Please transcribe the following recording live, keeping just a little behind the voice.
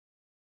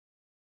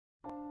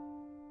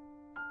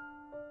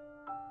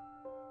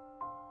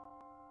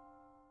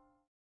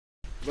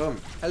Boom.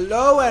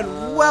 Hello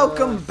and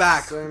welcome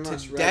back. So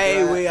much Today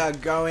regret. we are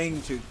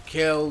going to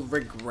kill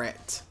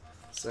regret.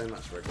 So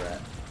much regret.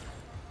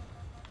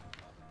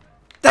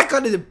 That guy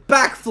did a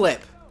backflip.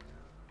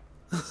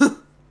 It's a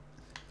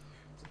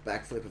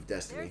backflip of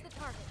destiny.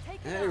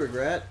 Hey,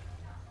 regret.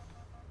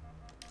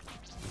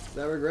 Is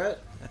that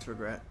regret? That's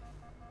regret.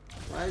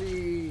 Why do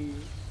you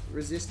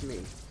resist me?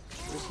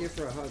 I'm just here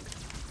for a hug.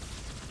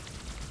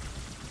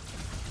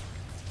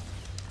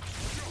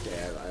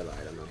 Yeah, I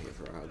lied. I'm not here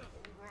for a hug.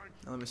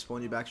 Now let me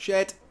spawn you back.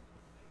 Shit.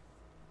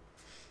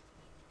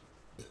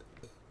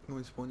 Let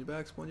me spawn you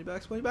back. Spawn you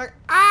back. Spawn you back.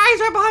 Ah, he's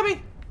right behind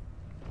me.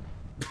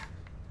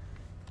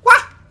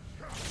 What?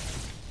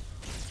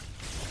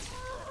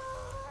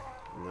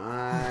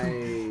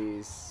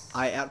 Nice.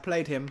 I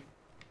outplayed him.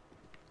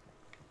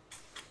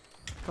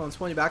 Come on,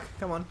 spawn you back.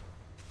 Come on.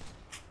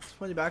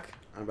 Spawn you back.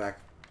 I'm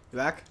back. You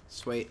back?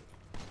 Sweet.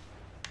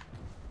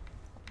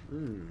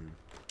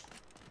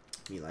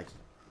 Me like.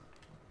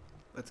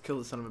 Let's kill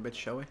the son of a bitch,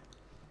 shall we?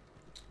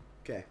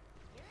 Okay.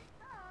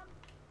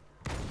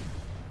 I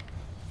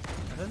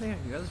don't think I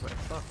can go this way.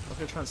 Fuck. I'm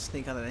gonna try and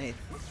sneak underneath.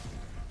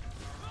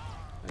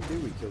 How do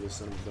we kill this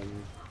son of a gun?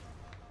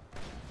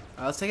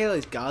 Let's take out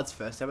these guards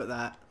first. How about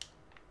that?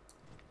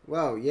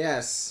 Well,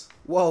 yes.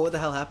 Whoa, what the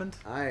hell happened?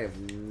 I have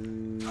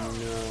no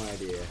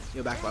idea.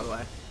 You're back, by the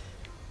way.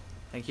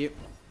 Thank you.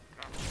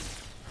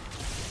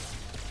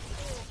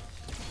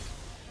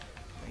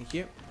 Thank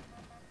you.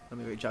 Let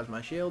me recharge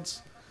my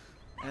shields.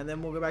 And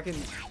then we'll go back in.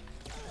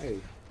 Hey.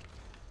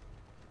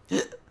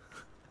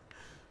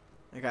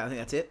 Okay, I think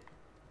that's it.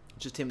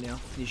 Just him now.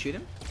 Can you shoot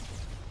him?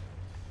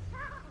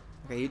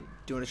 Okay, do you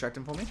want to distract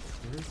him for me?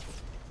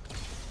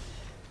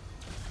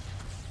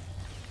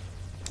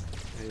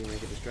 How do you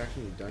make a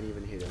distraction? You don't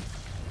even hit him.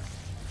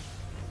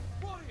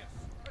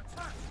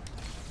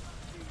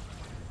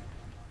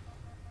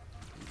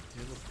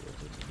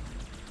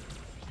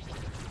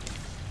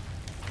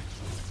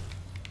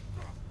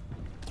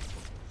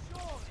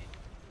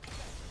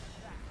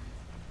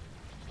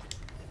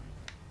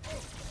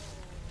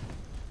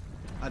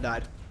 I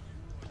died.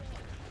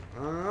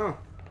 Oh,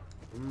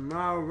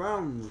 my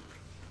round.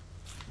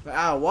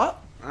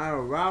 What? My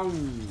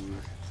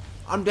round.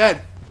 I'm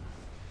dead.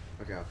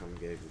 Okay, I'll come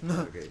get you.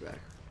 I'll get you back.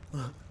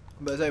 I'm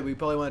about to say, we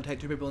probably want to take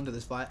 2 people into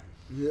this fight.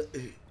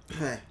 Taking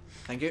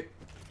Thank you.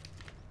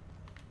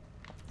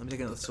 Let me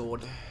take another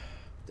sword.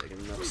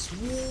 another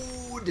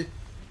sword.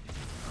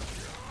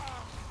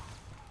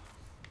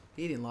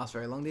 He didn't last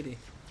very long, did he?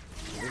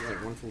 I think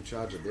like one full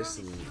charge of this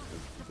and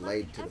a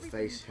blade to the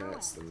face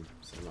hurts them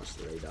so much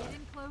that they die. Get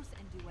in close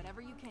and do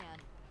whatever you can.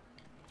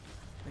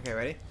 Okay,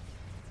 ready?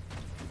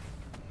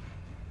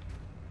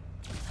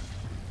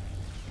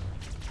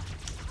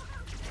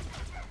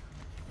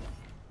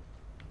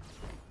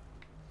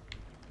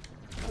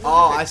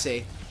 Oh, I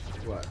see.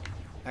 What?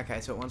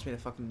 Okay, so it wants me to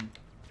fucking...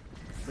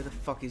 Where the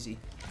fuck is he?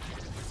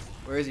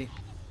 Where is he?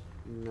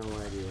 No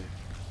idea.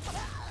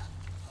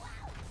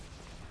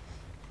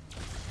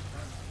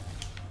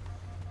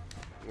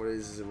 What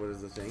is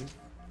the thing?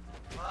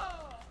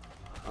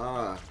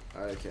 Ah,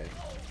 okay.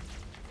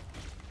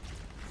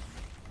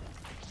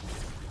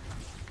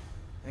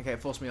 Okay,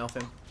 force me off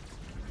him.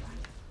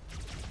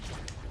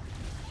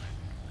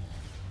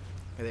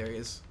 Okay, there he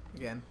is.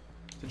 Again.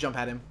 So jump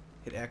at him.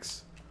 Hit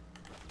X.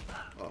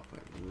 Oh,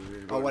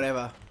 Or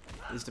whatever.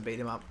 Is to beat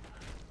him up.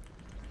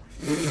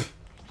 I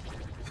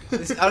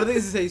don't think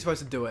this is how you're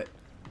supposed to do it.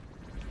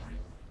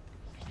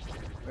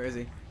 Where is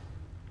he?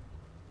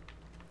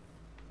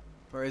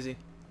 Where is he?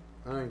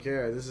 I don't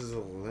care. This is a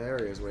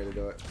hilarious way to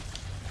do it.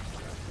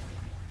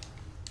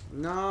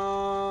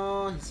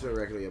 No, he's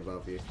directly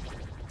above you.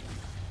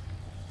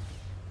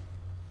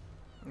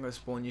 I'm gonna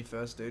spawn you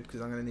first, dude,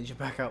 because I'm gonna need your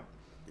backup.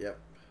 Yep,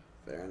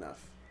 fair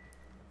enough.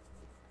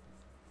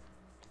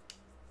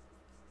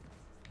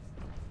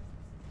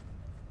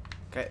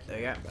 Okay, there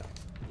you go.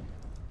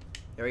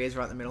 There he is,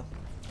 right in the middle.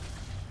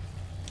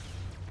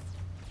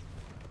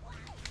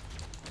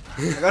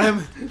 I got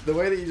him. The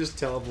way that you just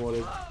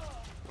teleported,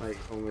 like,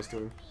 almost to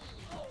him.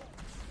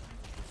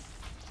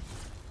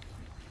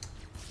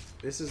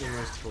 This is the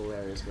most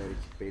hilarious way to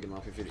beat him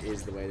up if it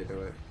is the way to do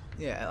it.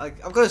 Yeah,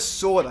 like, I've got a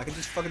sword. I can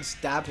just fucking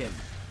stab him.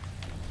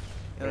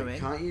 You know what I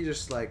mean? Can't you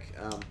just, like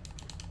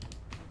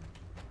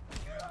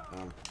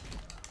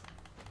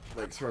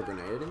throw a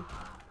grenade at him?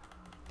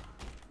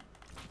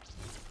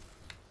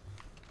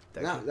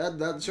 No,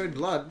 that showed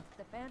blood.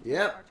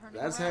 Yep,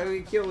 that's how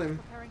we kill him.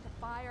 Preparing to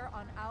fire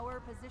on our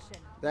position.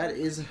 That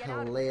is a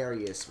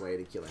hilarious way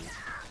to kill him.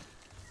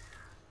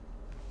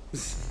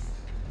 This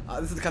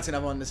is the cutscene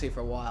I've wanted to see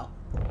for a while.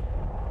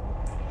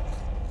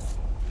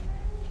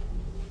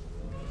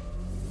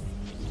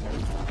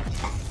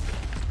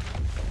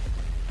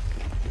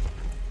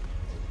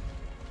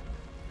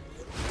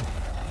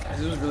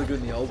 This was really good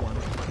in the old one.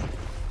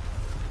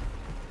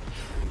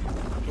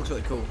 Looks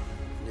really cool.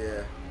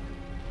 Yeah.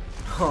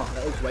 Oh,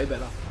 that looks way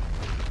better.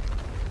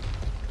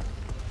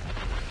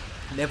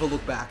 Never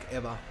look back,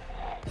 ever.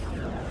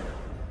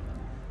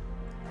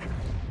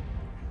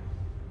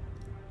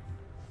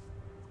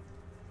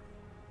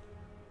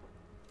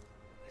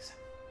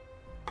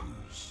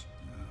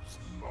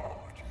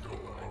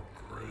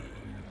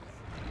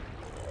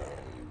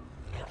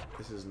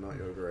 This is not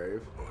your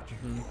grave. But you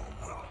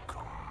are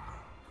welcome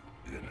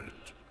in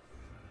it.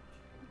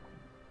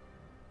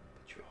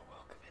 But you are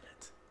welcome in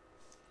it.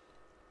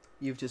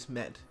 You've just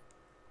met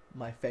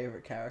my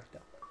favorite character.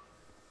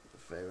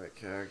 Favorite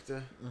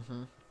character?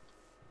 Mm-hmm.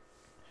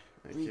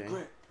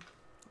 Okay.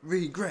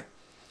 Regret.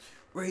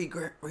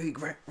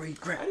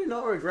 I do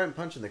not regret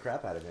punching the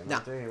crap out of him. Nah,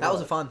 that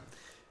was fun.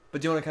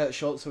 But do you want to cut it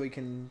short so we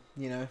can,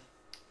 you know,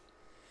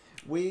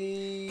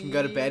 we can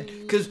go to bed?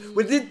 Because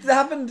that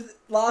happened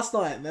last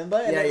night, remember?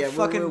 And Yeah, it yeah.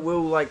 fucking...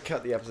 We'll like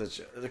cut the episode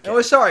short. Okay. Oh,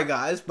 we're sorry,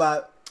 guys,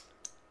 but...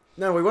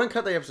 No, we won't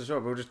cut the episode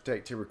short. We'll just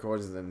take 2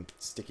 recordings and then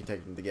sticky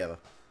tape them together.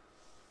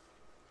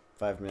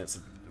 5 minutes,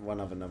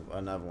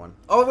 another one.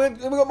 Oh, we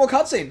got more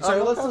cutscenes.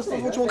 So let's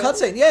watch more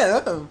cutscenes. Yeah.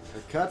 The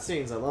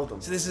cutscenes, I love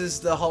them. So this is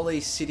the Holy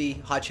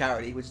City High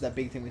Charity, which is that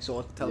big thing we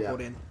saw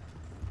teleport in.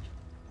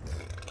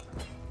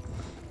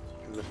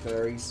 And the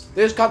furries.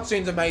 This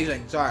cutscene's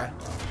amazing. Sorry.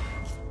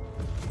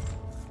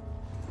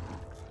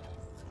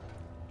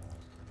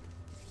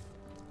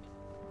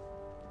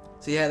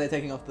 See how they're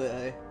taking off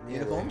the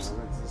uniforms? The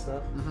helmets and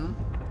stuff. Mm-hmm.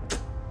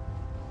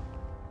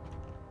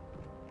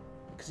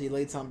 Because the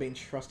elites aren't being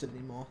trusted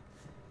anymore.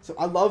 So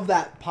I love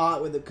that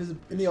part with it, because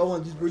in the old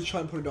one, just Bruce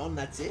trying to put it on and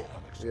that's it.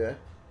 Yeah.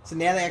 So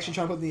now they actually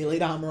try and put the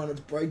elite armor on, it's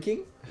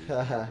breaking.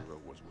 That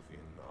was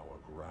within our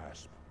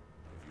grasp.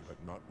 If you had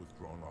not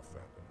withdrawn our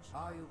phantoms.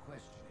 Are you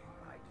questioning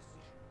my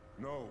decision?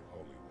 No,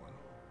 Holy One.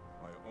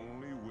 I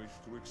only wish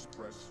to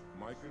express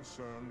my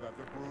concern that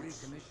the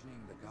brutes...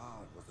 Recommissioning the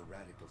guard was a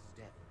radical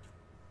step.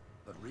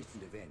 But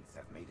recent events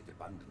have made it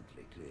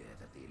abundantly clear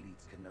that the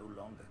elites can no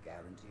longer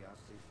guarantee our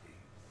safety.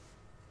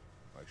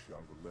 I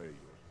shall relay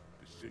your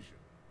decision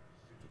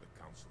to the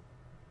council.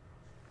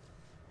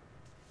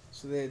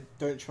 So they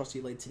don't trust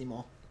the elites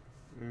anymore.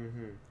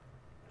 Mm-hmm.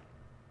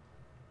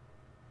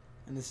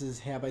 And this is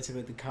how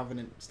basically the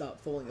Covenant start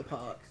falling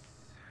apart.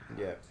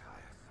 Yeah.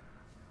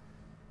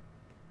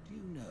 Do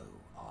you know,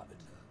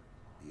 Arbiter,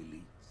 the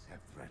elites have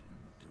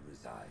threatened to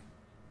resign,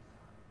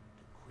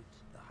 to quit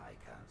the High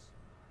Council,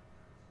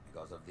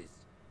 because of this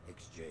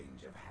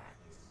exchange of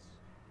hats.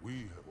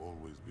 We have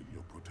always been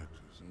your protectors.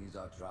 These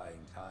are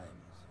trying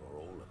times for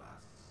all of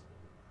us.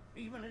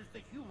 Even as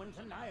the humans'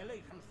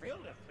 annihilation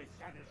filled us with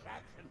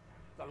satisfaction,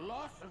 the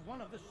loss of one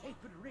of the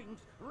sacred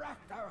rings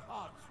racked our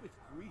hearts with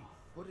grief.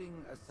 Putting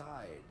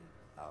aside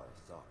our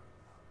sorrow,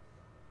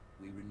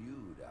 we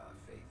renewed our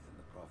faith in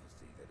the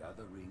prophecy that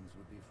other rings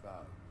would be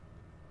found,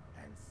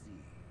 and see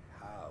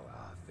how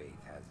our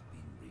faith has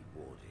been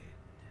rewarded.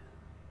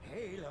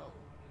 Halo.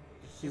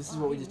 This is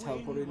what we just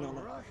teleported in on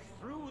it. Rush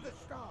through the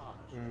stars,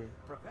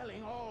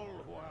 propelling all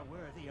who are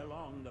worthy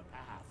along the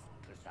path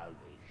to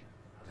salvation.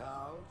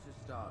 How to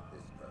start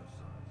this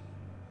process?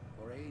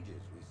 For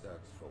ages we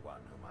searched for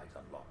one who might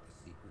unlock the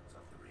secrets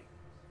of the ring.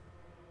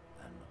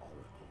 An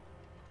oracle.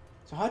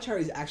 So High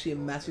Charity is actually a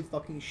massive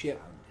fucking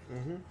ship.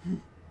 Mm-hmm.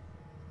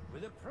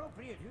 With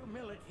appropriate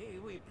humility,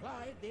 we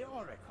plied the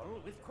oracle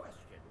with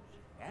questions,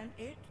 and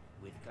it,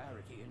 with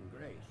clarity and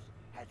grace,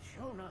 has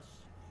shown us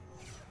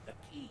the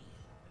key.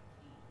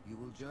 You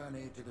will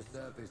journey to the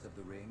surface of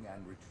the ring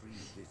and retrieve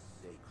this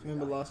sacred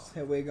Remember last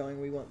how we're going,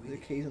 we want the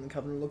keys and the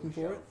Covenant looking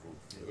for it?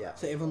 Yeah.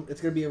 So everyone, it's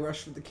going to be a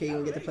rush with the key and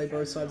we get to play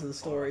both sides of the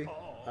story.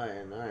 Oh,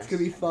 yeah, nice. It's going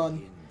to be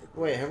fun.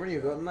 Wait, haven't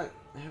you gotten that?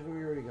 Haven't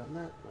we already gotten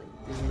that? Like,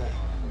 isn't that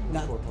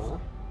Nah. Cortana?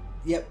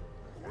 Yep.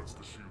 Once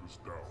the shield is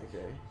down,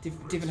 Okay.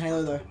 Different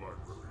Halo though.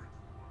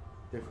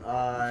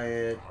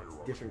 library.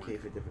 Different key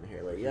for different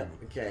Halo. Yep.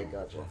 Okay,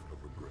 gotcha. Of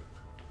regret.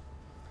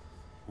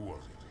 Who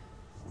was it?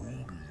 Who do you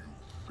think?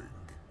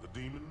 The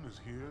demon is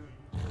here?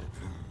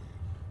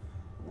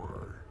 Why?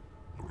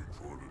 Looking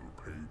for a little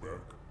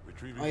payback?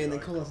 Retrieving Oh yeah, the they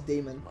call us icon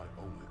Demon. is my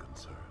only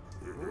concern.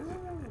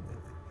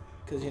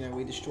 Because, you know,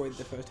 we destroyed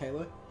the first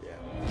Halo. Yeah.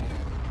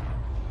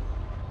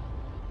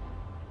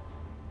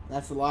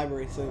 That's the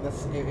library, so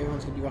that's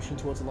everyone's going to be rushing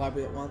towards the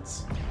library at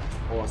once.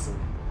 Awesome.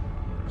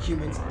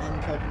 Humans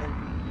and Covenant.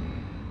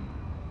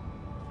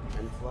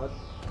 And Flood?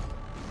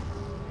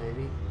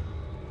 Maybe?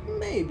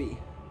 Maybe.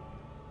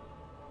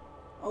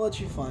 I'll let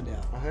you find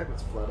out. I hope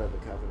it's Flood over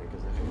Covenant,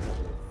 because I think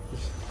Covenant.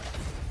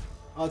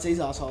 Oh, it's these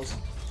assholes.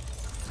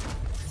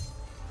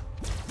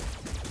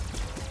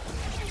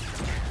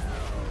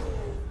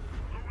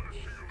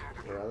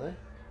 Where are they?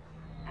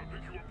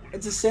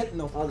 It's a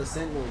Sentinel. Oh, the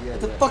Sentinel, yeah.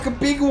 It's a fucking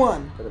big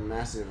one. But a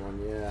massive one,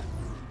 yeah.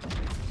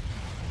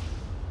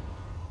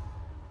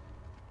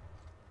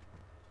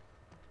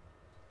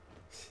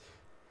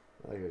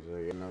 I think it's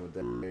like another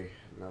day,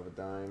 another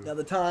dime.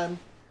 Another time,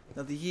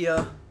 another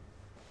year,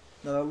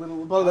 another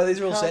little. By the way,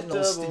 these are all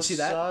Sentinels. Did you see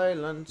that?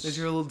 Silence. These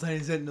are all little tiny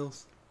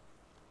Sentinels.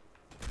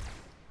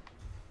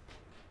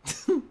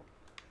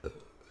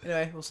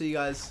 Anyway, we'll see you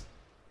guys.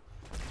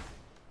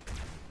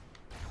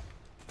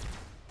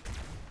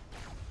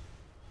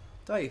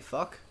 Die, you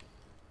fuck.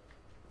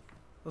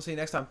 We'll see you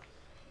next time.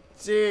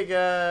 See you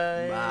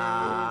guys.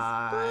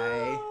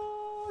 Bye.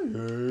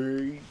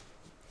 Bye.